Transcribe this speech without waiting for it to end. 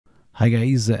Hi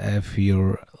guys, if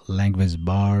your language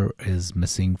bar is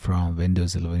missing from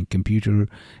Windows 11 computer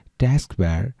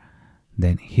taskbar,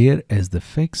 then here is the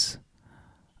fix.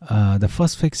 The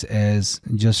first fix is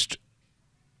just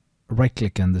right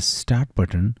click on the start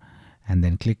button and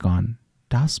then click on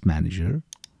Task Manager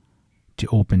to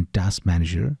open Task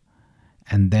Manager,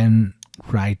 and then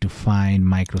try to find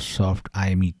Microsoft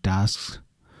IME tasks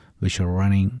which are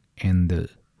running in the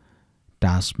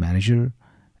Task Manager,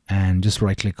 and just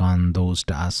right click on those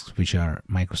tasks which are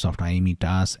Microsoft IME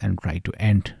tasks and try to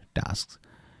end tasks,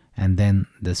 and then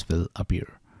this will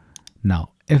appear.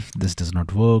 Now if this does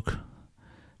not work,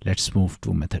 let's move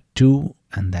to method 2,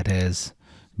 and that is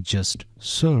just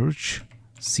search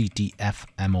ctfmon.exe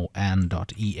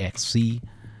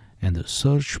in the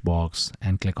search box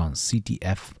and click on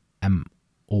ctfmon.exe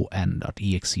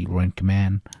run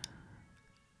command,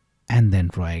 and then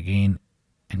try again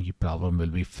and your problem will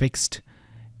be fixed.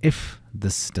 If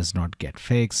this does not get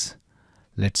fixed,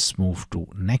 let's move to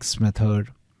next method,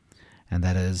 and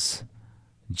that is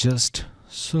just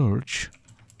search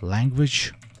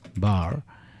language bar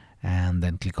and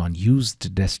then click on use the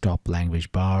desktop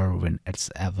language bar when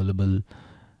it's available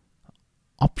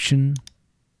option.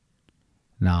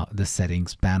 Now the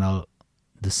settings panel,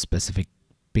 the specific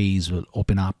page will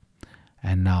open up,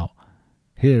 and now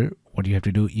here what you have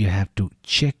to do, you have to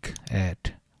check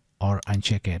it or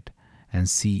uncheck it and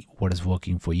see what is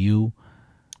working for you.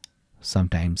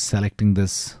 Sometimes selecting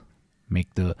this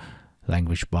make the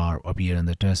language bar appear in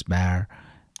the taskbar,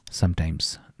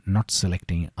 sometimes not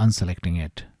selecting, unselecting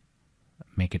it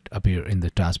make it appear in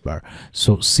the taskbar.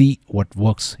 So see what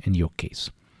works in your case.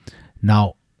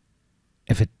 Now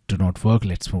if it do not work,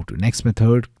 let's move to next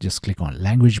method. Just click on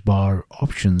language bar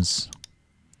options,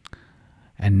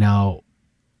 and now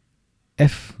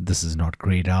if this is not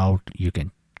grayed out, you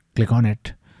can click on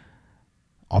it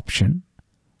option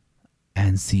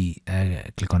and see,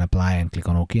 click on apply and click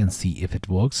on OK and see if it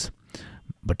works.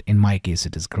 But in my case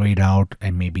it is grayed out,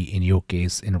 and maybe in your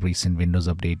case in a recent Windows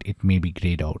update it may be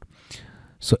grayed out.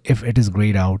 So if it is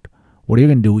grayed out, what you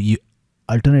can do,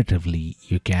 alternatively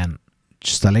you can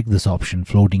select this option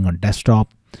floating on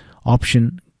desktop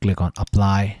option, click on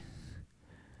apply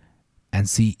and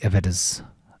see if it is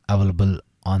available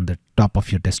on the top of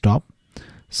your desktop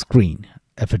screen.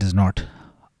 If it is not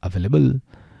available,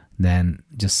 then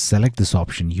just select this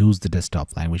option, use the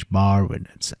desktop language bar when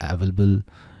it's available,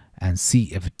 and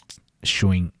see if it's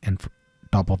showing in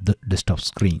top of the desktop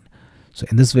screen. So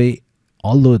in this way,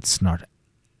 although it's not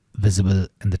visible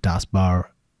in the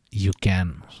taskbar, you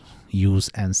can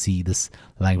use and see this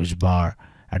language bar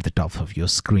at the top of your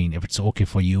screen. If it's okay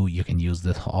for you, you can use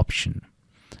this option.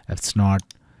 If it's not,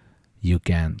 you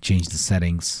can change the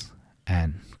settings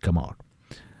and come out.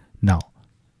 Now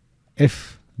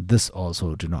if this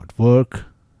also do not work,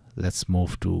 let's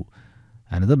move to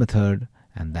another method,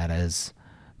 and that is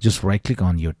just right click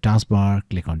on your taskbar,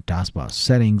 click on taskbar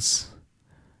settings,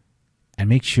 and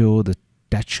make sure the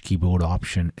touch keyboard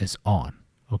option is on.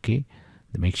 Okay,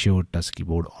 make sure touch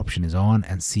keyboard option is on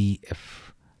and see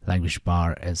if language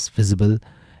bar is visible.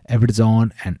 If it is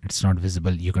on and it's not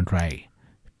visible, you can try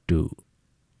to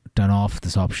turn off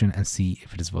this option and see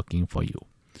if it is working for you.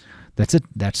 That's it.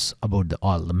 That's about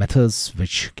all the methods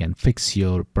which can fix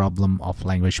your problem of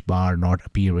language bar not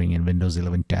appearing in Windows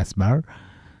 11 taskbar.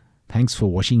 Thanks for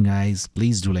watching guys.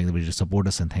 Please do like the video to support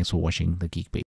us, and thanks for watching the Geek Page.